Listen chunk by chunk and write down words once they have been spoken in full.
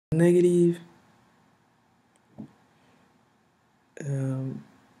negative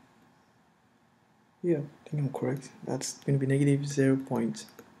yeah, I think I'm correct. That's going to be negative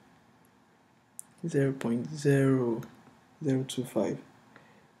 0.00025.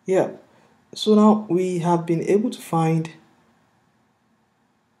 Yeah, so now we have been able to find,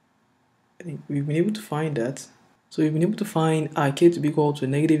 I think we've been able to find that. So we've been able to find our k to be equal to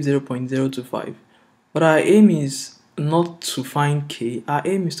negative 0.025. But our aim is not to find k, our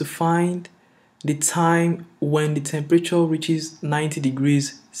aim is to find the time when the temperature reaches 90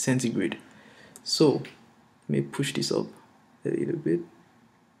 degrees centigrade. So let me push this up a little bit.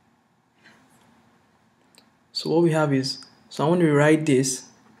 So what we have is, so I want to rewrite this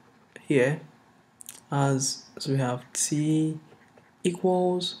here as, so we have t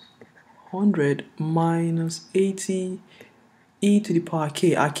equals 100 minus 80 e to the power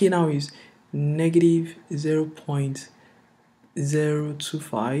k. Our k now is negative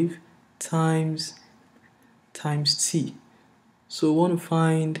 0.025 times t. So we want to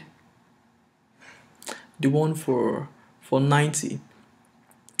find the one for 90.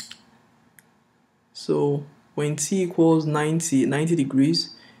 So when t equals 90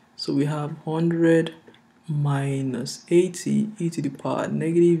 degrees, so we have 100 minus 80 e to the power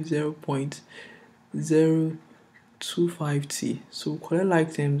negative 0.025t. So collect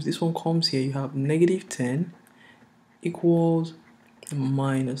like terms, this one comes here, you have negative 10 equals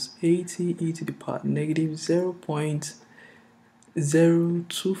minus 80 e to the power negative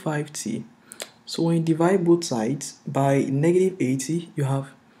 0.025t. So when you divide both sides by negative 80, you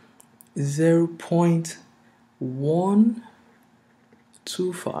have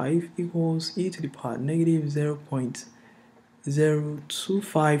 0.125 equals e to the power negative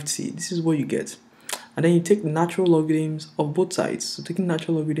 0.025t. This is what you get. And then you take the natural logarithms of both sides. So taking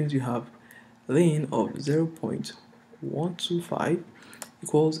natural logarithms, you have ln of 0.125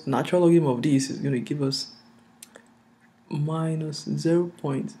 equals natural logarithm of this is going to give us minus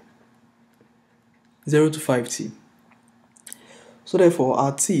 0.025t. So therefore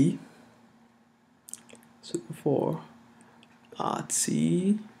our t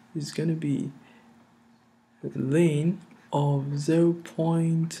is going to be ln of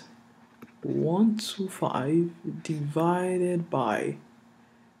 0.125 divided by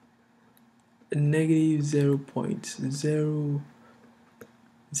negative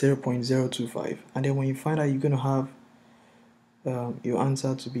 0.025, and then when you find out, you're going to have your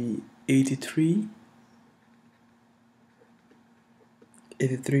answer to be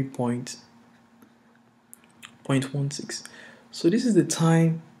 83.16. So this is the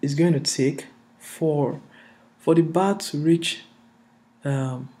time it's going to take for the bar to reach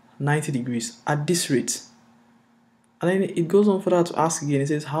 90 degrees at this rate. And then it goes on further to ask again, it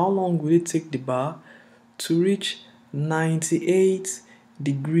says how long will it take the bar to reach 98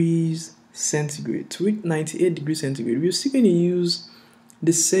 degrees centigrade? To reach 98 degrees centigrade, we're still going to use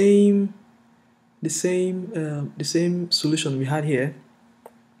the same solution we had here.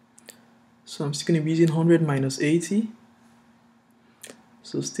 So I'm still going to be using 100 minus 80.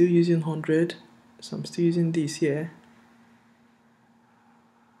 So still using 100. So I'm still using this here.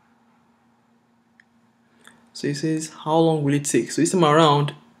 So it says how long will it take? So this time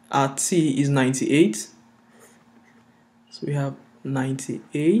around, our t is 98. So we have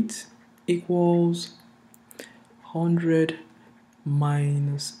 98 equals 100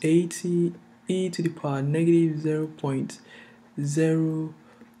 minus 80 e to the power negative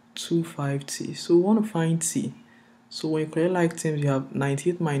 0.025t. So we want to find t. So when you collect like terms, you have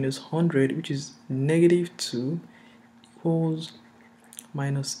 98 minus 100, which is negative 2, equals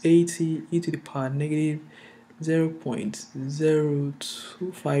minus 80 e to the power negative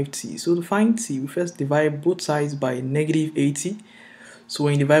 0.025t. So to find t, we first divide both sides by negative 80. So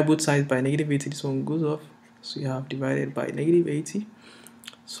when you divide both sides by negative 80, this one goes off. So you have divided by negative 80.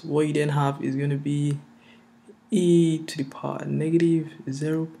 So what you then have is going to be e to the power negative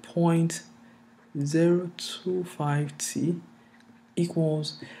 0.025t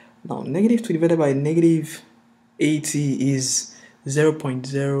equals, now negative 2 divided by negative 80 is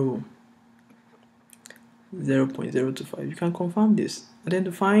 0.025. You can confirm this. And then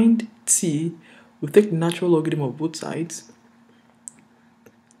to find t, we take the natural logarithm of both sides.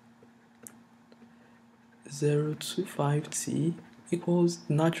 0.025t equals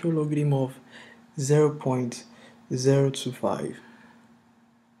natural logarithm of 0.025.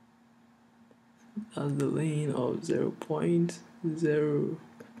 That's the ln of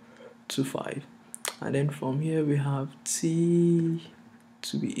 0.025. And then from here we have t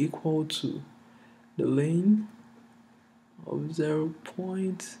to be equal to the ln of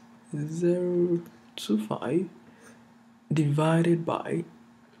 0.025 divided by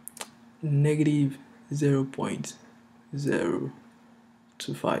negative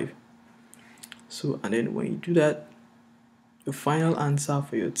 0.025. So, and then when you do that, your final answer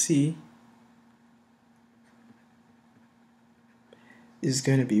for your t is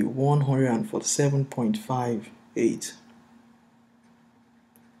going to be 147.58.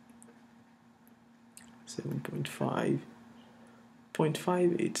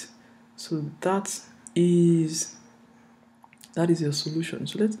 7.5.58. So is your solution.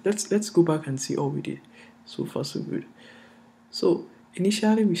 So let's go back and see all we did. So far so good. So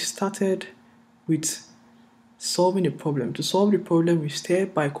initially we started with solving a problem. To solve the problem, we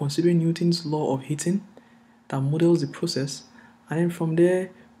start by considering Newton's law of heating that models the process, and then from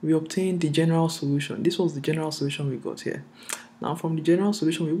there we obtained the general solution. This was the general solution we got here. Now from the general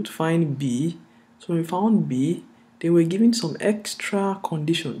solution we were able to find B. So when we found B, they were given some extra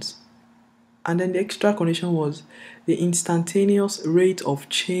conditions, and then the extra condition was the instantaneous rate of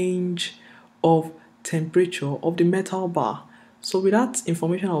change of temperature of the metal bar. So with that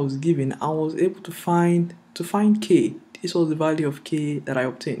information I was given, I was able to find K. This was the value of K that I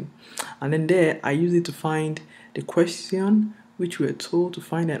obtained. And then there I used it to find the question which we were told to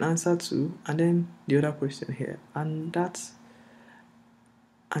find an answer to, and then the other question here. And then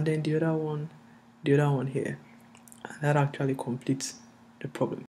the other one here. And that actually completes the problem.